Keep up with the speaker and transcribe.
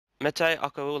Matai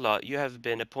Akauola, you have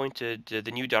been appointed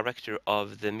the new director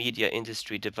of the Media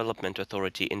Industry Development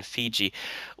Authority in Fiji.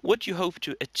 What do you hope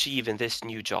to achieve in this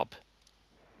new job?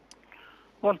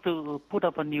 Well, to put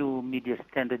up a new media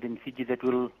standard in Fiji that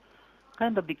will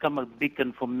kind of become a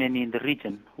beacon for many in the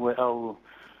region, where our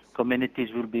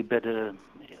communities will be better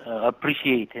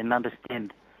appreciate and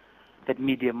understand that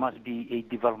media must be a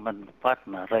development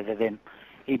partner rather than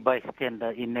a bystander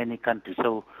in any country.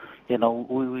 So, we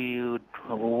would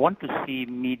want to see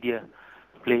media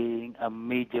playing a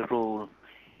major role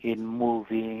in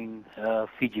moving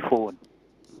Fiji forward.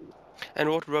 And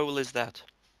what role is that?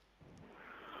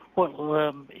 Well,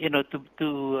 to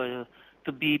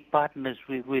be partners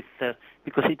with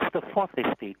because it's the fourth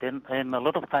estate, and a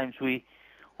lot of times we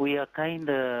are kind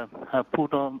of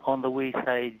put on the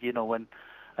wayside. When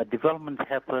developments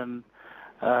happen,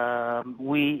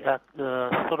 we are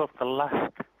sort of the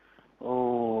last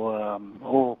or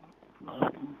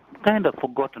kind of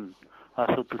forgotten,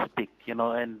 so to speak.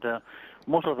 And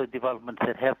most of the developments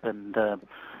that happened,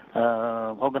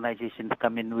 organizations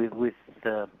come in with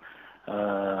their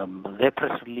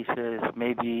press releases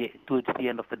maybe towards the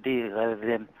end of the day rather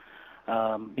than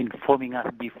informing us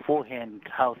beforehand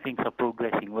how things are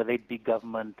progressing, whether it be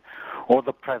government or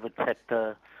the private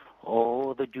sector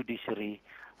or the judiciary.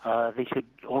 They should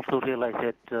also realize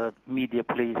that media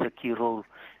plays a key role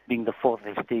being the fourth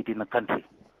estate in the country.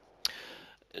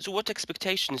 So what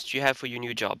expectations do you have for your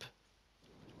new job?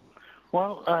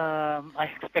 Well, I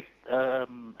expect a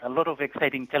lot of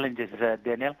exciting challenges,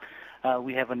 Daniel.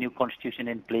 We have a new constitution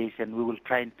in place, and we will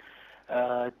try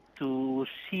to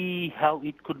see how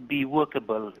it could be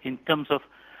workable in terms of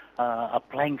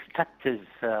applying structures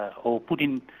or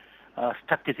putting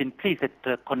structures in place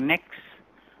that connects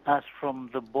us from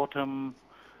the bottom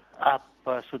up,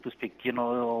 so to speak. We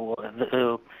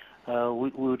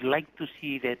would like to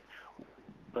see that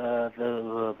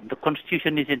the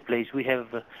constitution is in place. We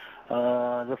have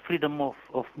the freedom of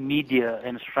media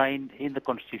enshrined in the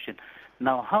constitution.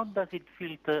 Now, how does it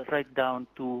filter right down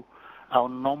to our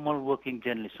normal working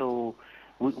journalists? So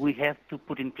we have to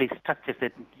put in place structures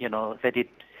that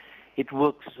it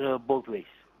works both ways.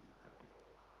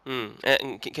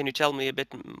 And can you tell me a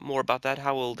bit more about that?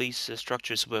 How will these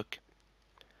structures work?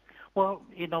 Well,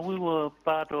 we were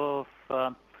part of,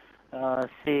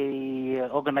 say,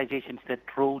 organizations that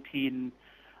wrote in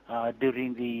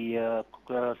during the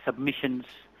submissions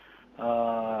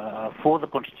for the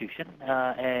Constitution,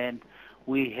 and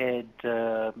we had,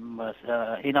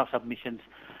 in our submissions,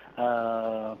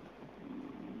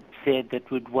 said that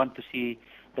we'd want to see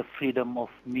the freedom of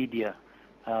media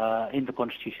in the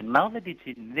Constitution. Now that it's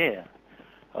in there,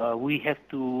 we have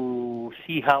to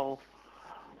see how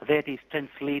that is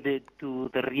translated to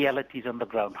the realities on the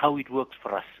ground, how it works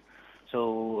for us.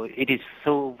 So it is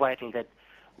so vital that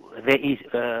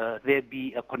there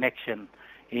be a connection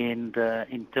in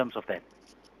terms of that.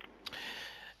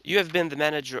 You have been the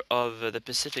manager of the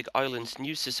Pacific Islands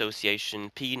News Association,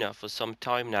 PINA, for some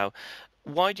time now.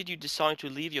 Why did you decide to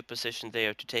leave your position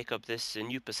there to take up this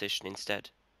new position instead?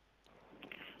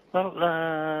 Well,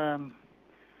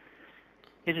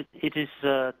 it is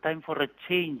time for a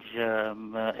change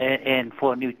and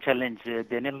for a new challenge,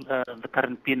 Daniel. The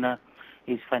current PINA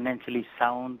is financially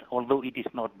sound, although it is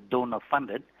not donor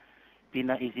funded.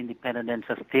 PINA is independent and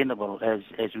sustainable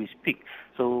as we speak.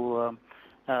 So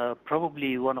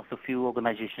probably one of the few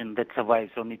organizations that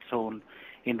survives on its own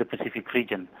in the Pacific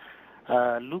region.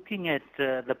 Looking at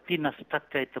the PINA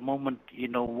structure at the moment,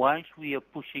 whilst we are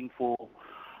pushing for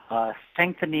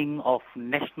strengthening of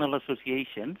national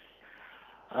associations,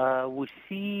 we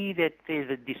see that there's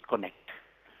a disconnect.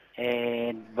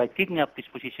 And by taking up this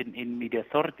position in Media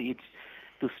Authority, it's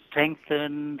to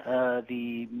strengthen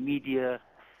the media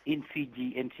in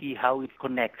Fiji and see how it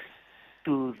connects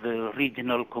to the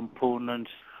regional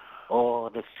components or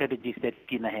the strategies that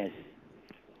PINA has.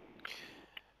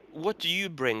 What do you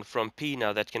bring from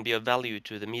PINA that can be of value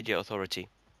to the Media Authority?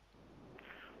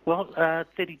 Well,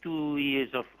 32 years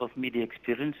of media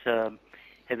experience,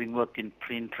 having worked in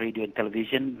print, radio, and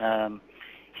television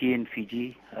here in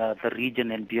Fiji, the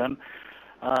region and beyond.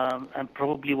 I'm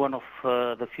probably one of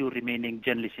the few remaining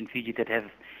journalists in Fiji that have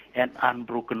an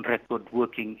unbroken record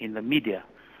working in the media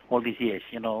all these years.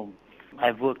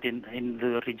 I've worked in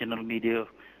the regional media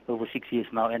over 6 years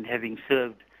now, and having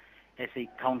served as a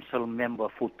council member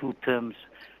for 2 terms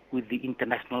with the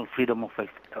International Freedom of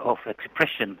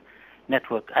Expression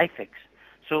Network, IFEX.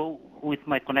 So with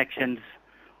my connections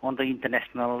on the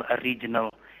international,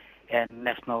 regional, and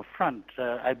national front,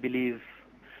 I believe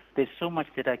there's so much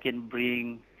that I can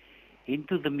bring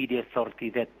into the Media Authority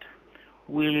that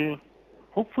will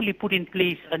hopefully put in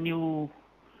place a new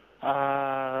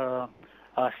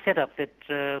setup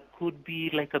that could be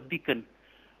like a beacon,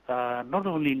 not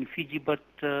only in Fiji but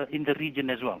in the region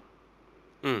as well.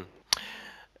 Mm.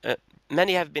 Uh,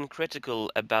 Many have been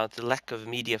critical about the lack of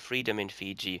media freedom in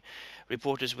Fiji.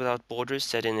 Reporters Without Borders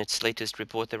said in its latest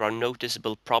report there are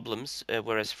noticeable problems,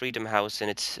 whereas Freedom House in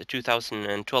its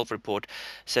 2012 report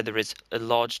said there is a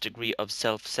large degree of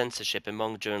self-censorship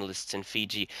among journalists in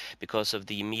Fiji because of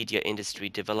the media industry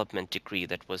development decree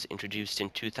that was introduced in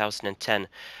 2010.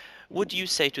 What do you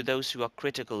say to those who are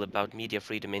critical about media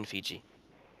freedom in Fiji?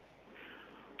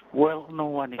 Well, no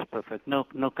one is perfect. No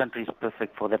country is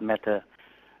perfect for that matter,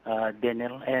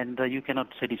 Daniel, and you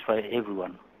cannot satisfy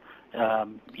everyone.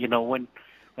 When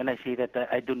I say that,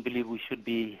 I don't believe we should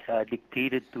be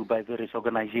dictated to by various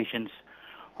organizations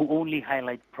who only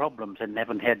highlight problems and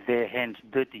haven't had their hands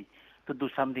dirty to do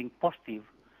something positive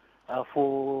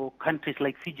for countries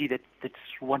like Fiji that's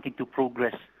wanting to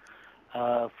progress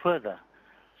further.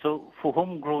 So for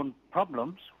homegrown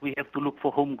problems, we have to look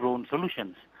for homegrown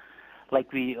solutions.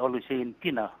 Like we always say in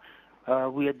PINA,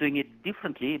 we are doing it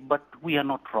differently, but we are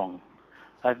not wrong.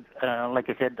 Like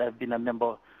I said, I've been a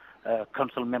member,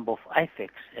 council member of IFEX,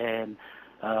 and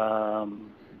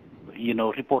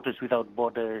Reporters Without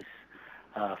Borders,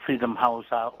 Freedom House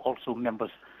are also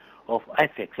members of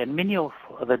IFEX, and many of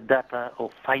the data or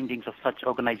findings of such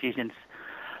organizations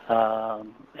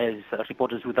as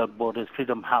Reporters Without Borders,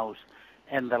 Freedom House,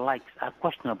 and the likes are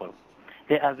questionable.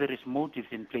 There are various motives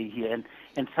in play here,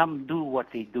 and some do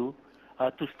what they do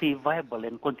to stay viable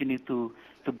and continue to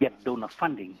get donor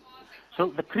funding. So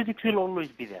the critics will always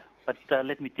be there. But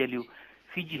let me tell you,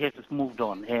 Fiji has moved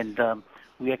on, and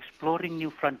we're exploring new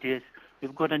frontiers.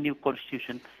 We've got a new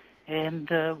constitution, and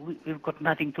we've got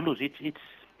nothing to lose. It's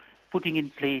putting in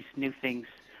place new things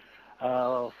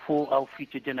for our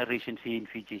future generations here in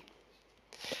Fiji.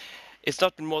 It's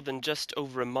not been more than just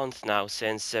over a month now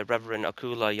since Reverend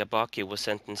Akauola was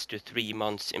sentenced to 3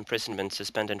 months imprisonment,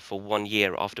 suspended for 1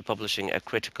 year after publishing a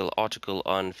critical article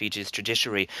on Fiji's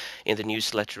judiciary in the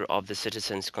newsletter of the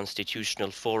Citizens Constitutional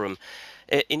Forum.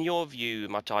 In your view,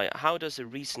 Matai, how does a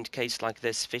recent case like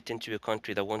this fit into a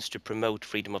country that wants to promote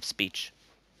freedom of speech?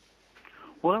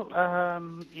 Well,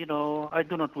 I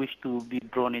do not wish to be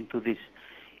drawn into this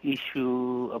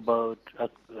issue about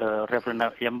Reverend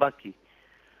Yambaki.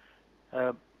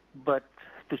 But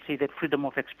to say that freedom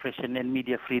of expression and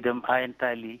media freedom are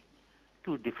entirely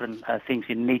two different things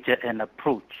in nature and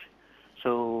approach.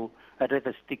 So I'd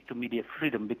rather stick to media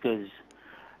freedom because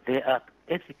there are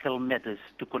ethical matters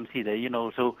to consider.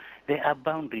 So there are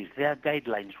boundaries, there are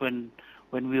guidelines when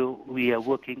we are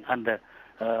working under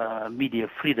media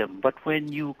freedom. But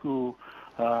when you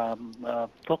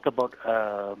talk about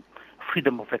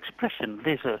freedom of expression,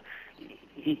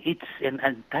 it's an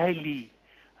entirely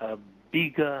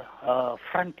bigger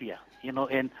frontier,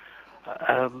 and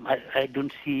I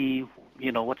don't see,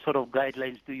 what sort of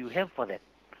guidelines do you have for that?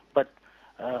 But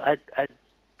I'd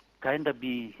kind of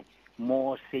be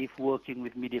more safe working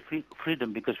with media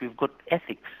freedom because we've got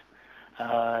ethics.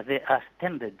 There are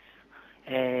standards,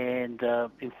 and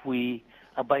if we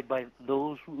abide by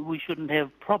those, we shouldn't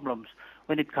have problems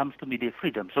when it comes to media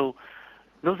freedom. So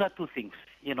those are two things,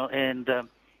 and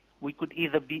we could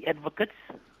either be advocates,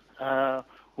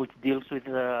 which deals with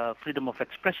freedom of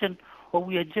expression, or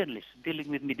we are journalists dealing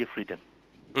with media freedom.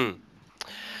 Mm.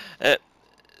 Uh,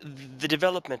 the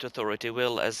Development Authority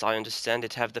will, as I understand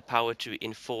it, have the power to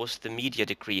enforce the media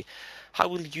decree. How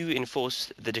will you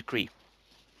enforce the decree?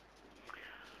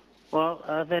 Well,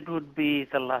 that would be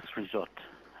the last resort.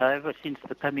 However, since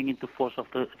the coming into force of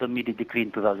the media decree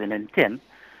in 2010,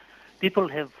 people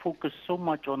have focused so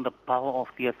much on the power of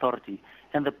the authority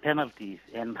and the penalties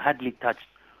and hardly touched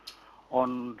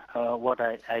on what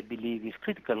I believe is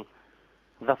critical,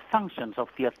 the functions of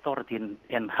the authority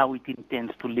and how it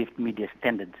intends to lift media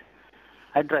standards.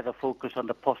 I'd rather focus on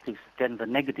the positives than the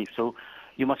negatives. So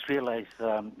you must realize,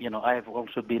 I have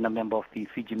also been a member of the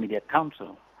Fiji Media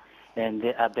Council, and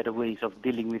there are better ways of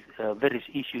dealing with various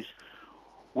issues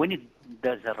when it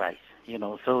does arise.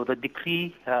 So the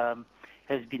decree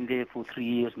has been there for 3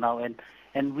 years now,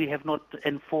 and we have not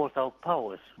enforced our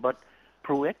powers, but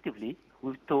proactively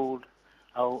we've told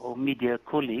our media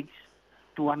colleagues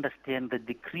to understand the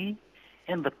decree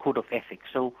and the code of ethics.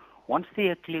 So once they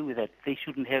are clear with that, they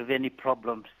shouldn't have any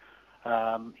problems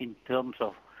in terms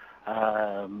of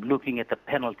looking at the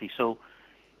penalty. So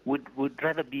would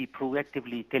rather be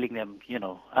proactively telling them,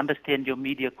 understand your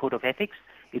media code of ethics.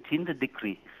 It's in the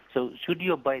decree. So should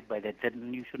you abide by that,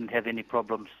 then you shouldn't have any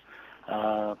problems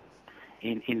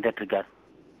in that regard.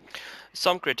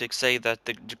 Some critics say that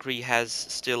the decree has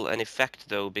still an effect,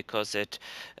 though, because it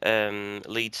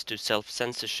leads to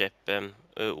self-censorship.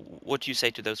 What do you say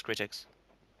to those critics?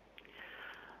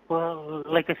 Well,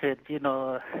 like I said,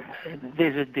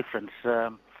 there's a difference.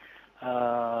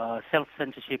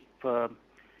 Self-censorship,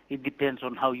 it depends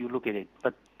on how you look at it.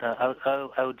 But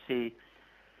I would say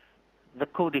the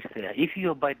code is there. If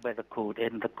you abide by the code,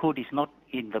 and the code is not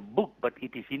in the book, but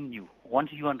it is in you.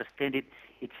 Once you understand it,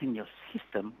 it's in your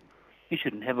system, you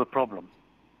shouldn't have a problem.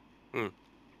 Hmm.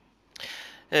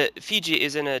 Fiji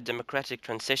is in a democratic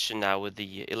transition now with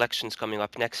the elections coming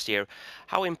up next year.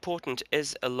 How important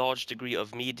is a large degree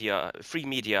of media, free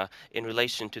media, in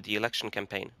relation to the election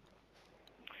campaign?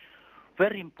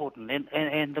 Very important,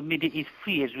 and the media is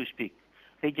free as we speak.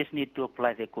 They just need to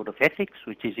apply their code of ethics,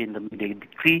 which is in the media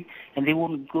decree, and they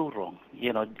won't go wrong.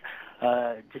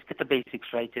 Just get the basics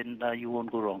right, and you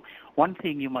won't go wrong. One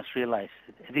thing you must realize: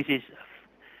 this is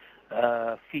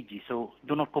Fiji, so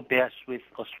do not compare us with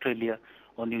Australia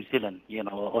or New Zealand.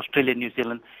 Australia and New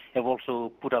Zealand have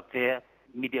also put up their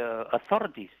media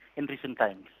authorities in recent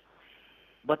times.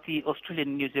 But the Australian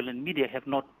and New Zealand media have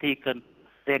not taken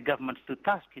their governments to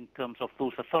task in terms of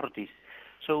those authorities.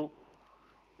 So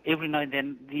every now and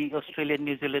then, the Australian and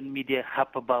New Zealand media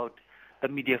harp about the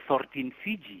media authority in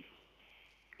Fiji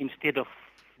instead of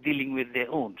dealing with their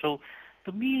own. So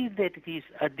to me, that is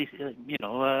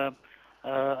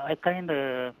I kind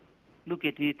of look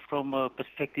at it from a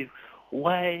perspective: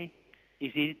 why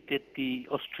is it that the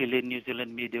Australian New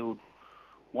Zealand media would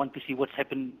want to see what's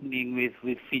happening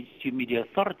with Fiji Media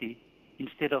Authority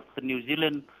instead of the New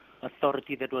Zealand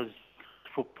authority that was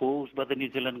proposed by the New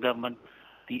Zealand government,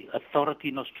 the authority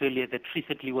in Australia that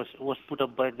recently was put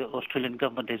up by the Australian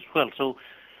government as well. So,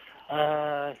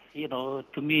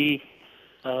 to me,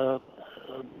 uh,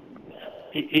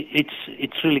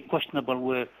 it's really questionable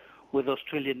where the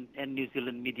Australian and New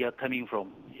Zealand media are coming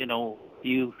from.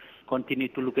 You continue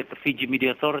to look at the Fiji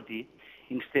Media Authority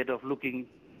instead of looking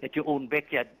at your own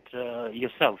backyard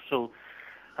yourself. So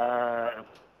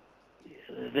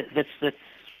that's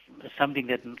something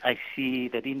that I see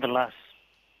that in the last,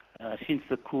 since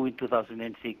the coup in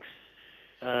 2006,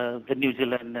 the New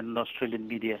Zealand and Australian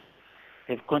media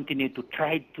have continued to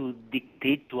try to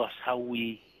dictate to us how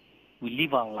we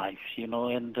live our lives,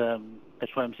 and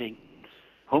that's why I'm saying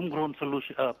homegrown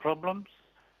problems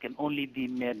can only be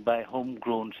met by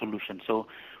homegrown solutions. So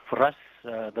for us,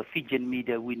 the Fijian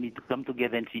media, we need to come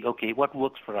together and see, okay, what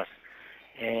works for us,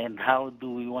 and how do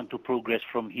we want to progress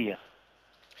from here?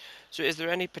 So is there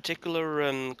any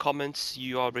particular comments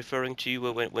you are referring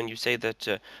to when you say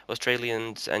that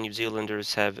Australians and New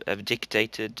Zealanders have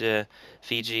dictated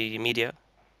Fiji media?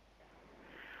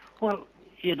 Well,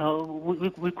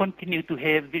 we continue to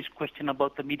have this question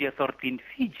about the media authority in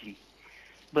Fiji,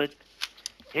 but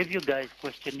have you guys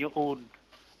questioned your own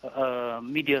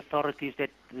media authorities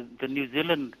that the New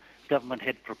Zealand government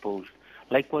had proposed?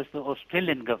 Likewise, the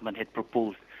Australian government had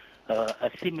proposed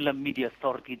a similar media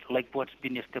authority like what's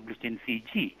been established in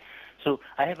Fiji. So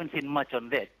I haven't seen much on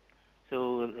that.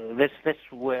 So that's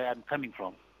where I'm coming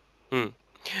from. Hmm.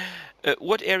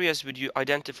 What areas would you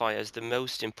identify as the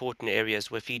most important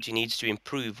areas where Fiji needs to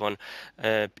improve on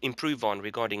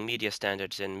regarding media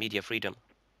standards and media freedom?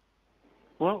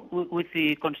 Well, with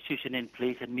the constitution in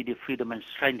place and media freedom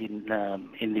enshrined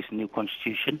in this new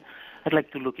constitution, I'd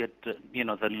like to look at the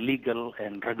legal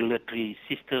and regulatory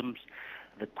systems,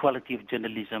 the quality of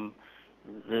journalism,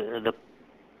 the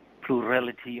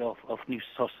plurality of news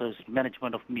sources,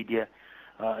 management of media,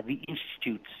 the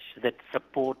institutes that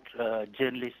support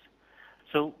journalists.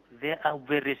 So there are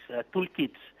various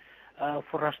toolkits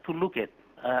for us to look at,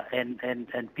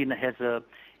 and PINA has a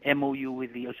MOU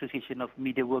with the Association of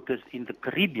Media Workers in the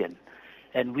Caribbean,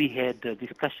 and we had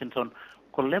discussions on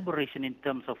collaboration in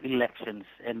terms of elections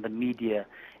and the media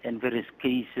and various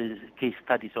case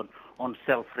studies on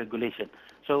self-regulation.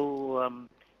 So,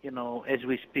 as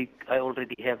we speak, I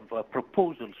already have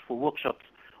proposals for workshops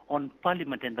on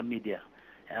parliament and the media.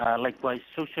 Likewise,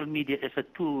 social media as a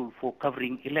tool for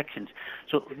covering elections.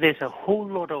 So there's a whole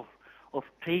lot of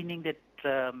training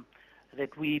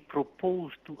that we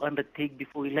propose to undertake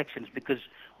before elections, because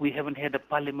we haven't had a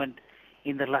parliament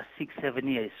in the last 6-7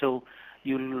 years. So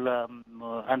you'll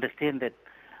understand that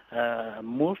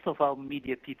most of our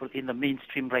media people in the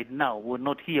mainstream right now were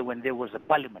not here when there was a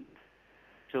parliament.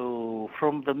 So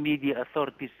from the media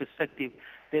authorities' perspective,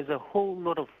 there's a whole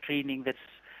lot of training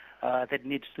that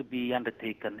needs to be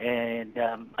undertaken. And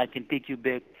I can take you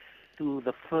back to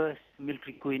the first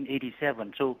military coup in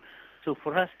 '87. So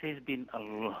for us, there's been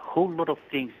a whole lot of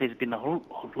things. There's been a whole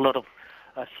lot of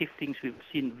shiftings. We've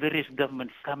seen various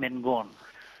governments come and gone.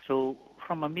 So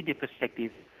from a media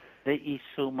perspective, there is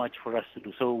so much for us to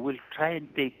do. So we'll try and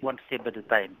take one step at a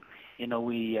time.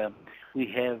 We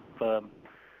have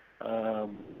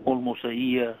almost a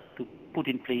year to put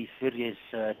in place various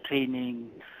training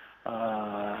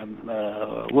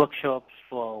workshops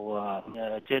for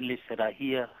journalists that are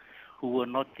here who were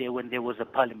not there when there was a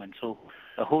parliament. So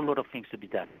a whole lot of things to be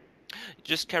done.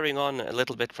 Just carrying on a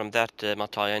little bit from that,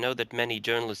 Matai, I know that many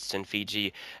journalists in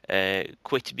Fiji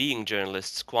quit being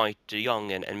journalists quite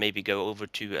young and maybe go over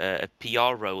to a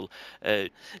PR role. Do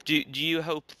you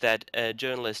hope that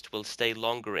journalists will stay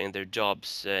longer in their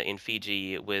jobs in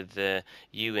Fiji with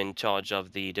you in charge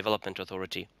of the Development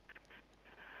Authority?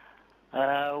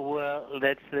 Well,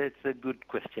 that's a good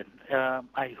question.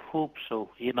 I hope so.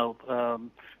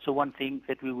 So one thing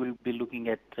that we will be looking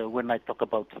at when I talk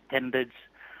about standards,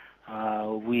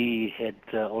 we had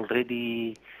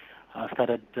already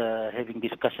started having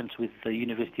discussions with the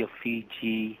University of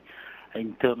Fiji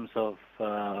in terms of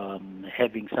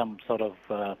having some sort of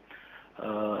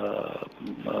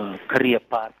career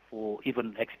path for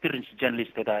even experienced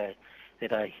journalists that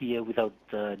are here without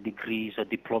degrees or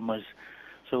diplomas.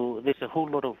 So there's a whole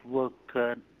lot of work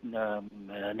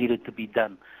needed to be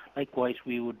done. Likewise,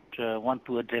 we would want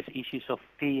to address issues of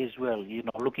pay as well.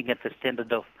 Looking at the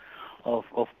standard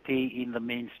of pay in the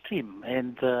mainstream,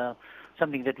 and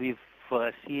something that we've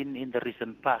seen in the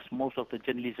recent past. Most of the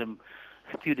journalism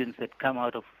students that come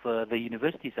out of the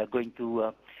universities are going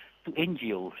to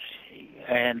NGOs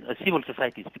and civil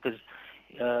societies because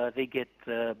they get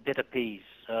better pays.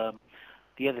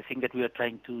 The other thing that we are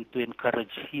trying to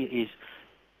encourage here is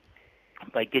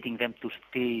by getting them to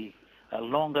stay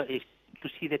longer is to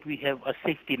see that we have a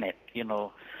safety net.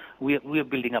 We are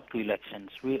building up to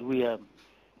elections. We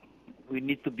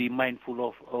need to be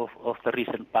mindful of the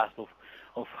recent past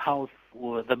of how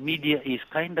the media is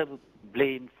kind of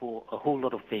blamed for a whole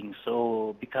lot of things,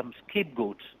 so become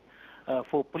scapegoats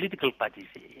for political parties.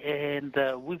 And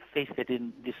we've faced it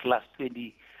in this last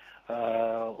 20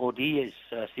 odd years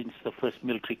since the first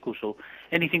military coup. So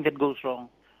anything that goes wrong,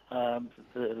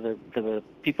 the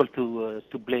people to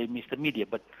blame is the media.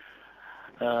 But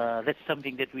that's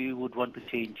something that we would want to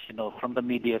change, from the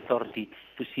Media Authority,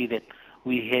 to see that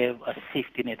we have a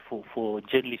safety net for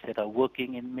journalists that are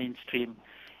working in mainstream,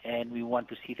 and we want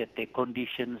to see that their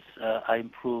conditions are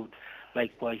improved.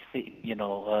 Likewise, we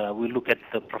look at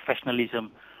the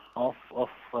professionalism of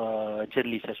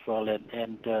journalists as well,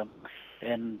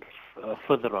 and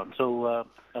further on. So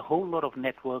a whole lot of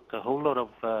network, a whole lot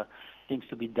of things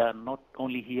to be done, not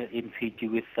only here in Fiji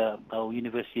with our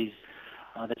universities.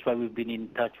 That's why we've been in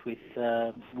touch with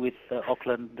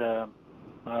Auckland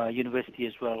University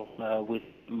as well, with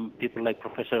people like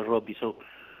Professor Robbie. So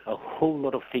a whole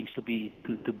lot of things to be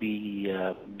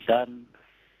done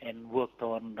and worked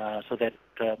on, so that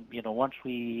once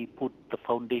we put the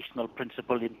foundational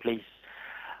principle in place,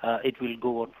 it will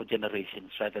go on for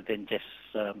generations rather than just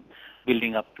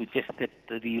building up to just at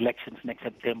the elections next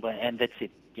September and that's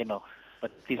it.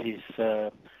 But this is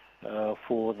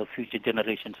for the future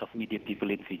generations of media people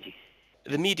in Fiji.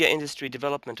 The Media Industry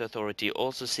Development Authority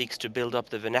also seeks to build up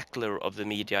the vernacular of the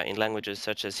media in languages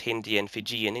such as Hindi and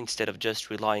Fijian instead of just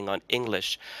relying on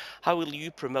English. How will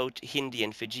you promote Hindi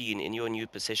and Fijian in your new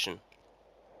position?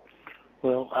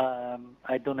 Well,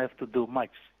 I don't have to do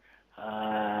much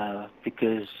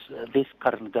because this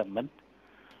current government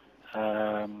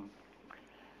has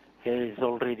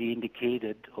already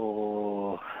indicated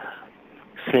or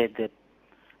said that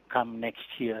come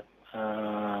next year,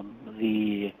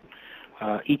 the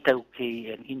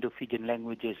Itauke and Indo-Fijian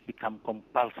languages become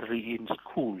compulsory in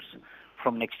schools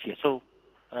from next year. So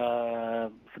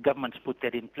the government's put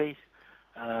that in place.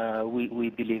 We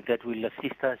believe that will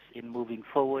assist us in moving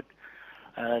forward.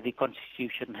 The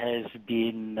constitution has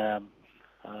been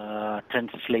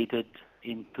translated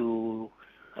into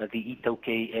the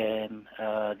Itauke and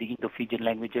the Indo-Fijian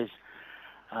languages.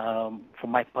 For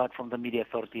my part, from the Media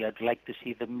Authority, I'd like to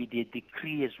see the media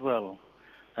decree as well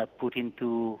put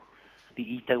into the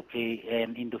Itauke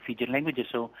and Indo-Fijian languages.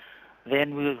 So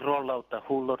then we'll roll out a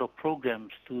whole lot of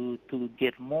programs to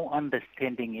get more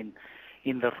understanding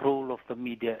in the role of the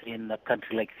media in a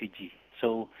country like Fiji.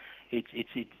 So it's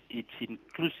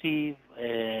inclusive,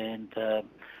 and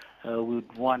we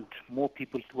would want more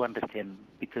people to understand,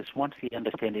 because once we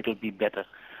understand, it'll be better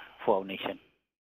for our nation.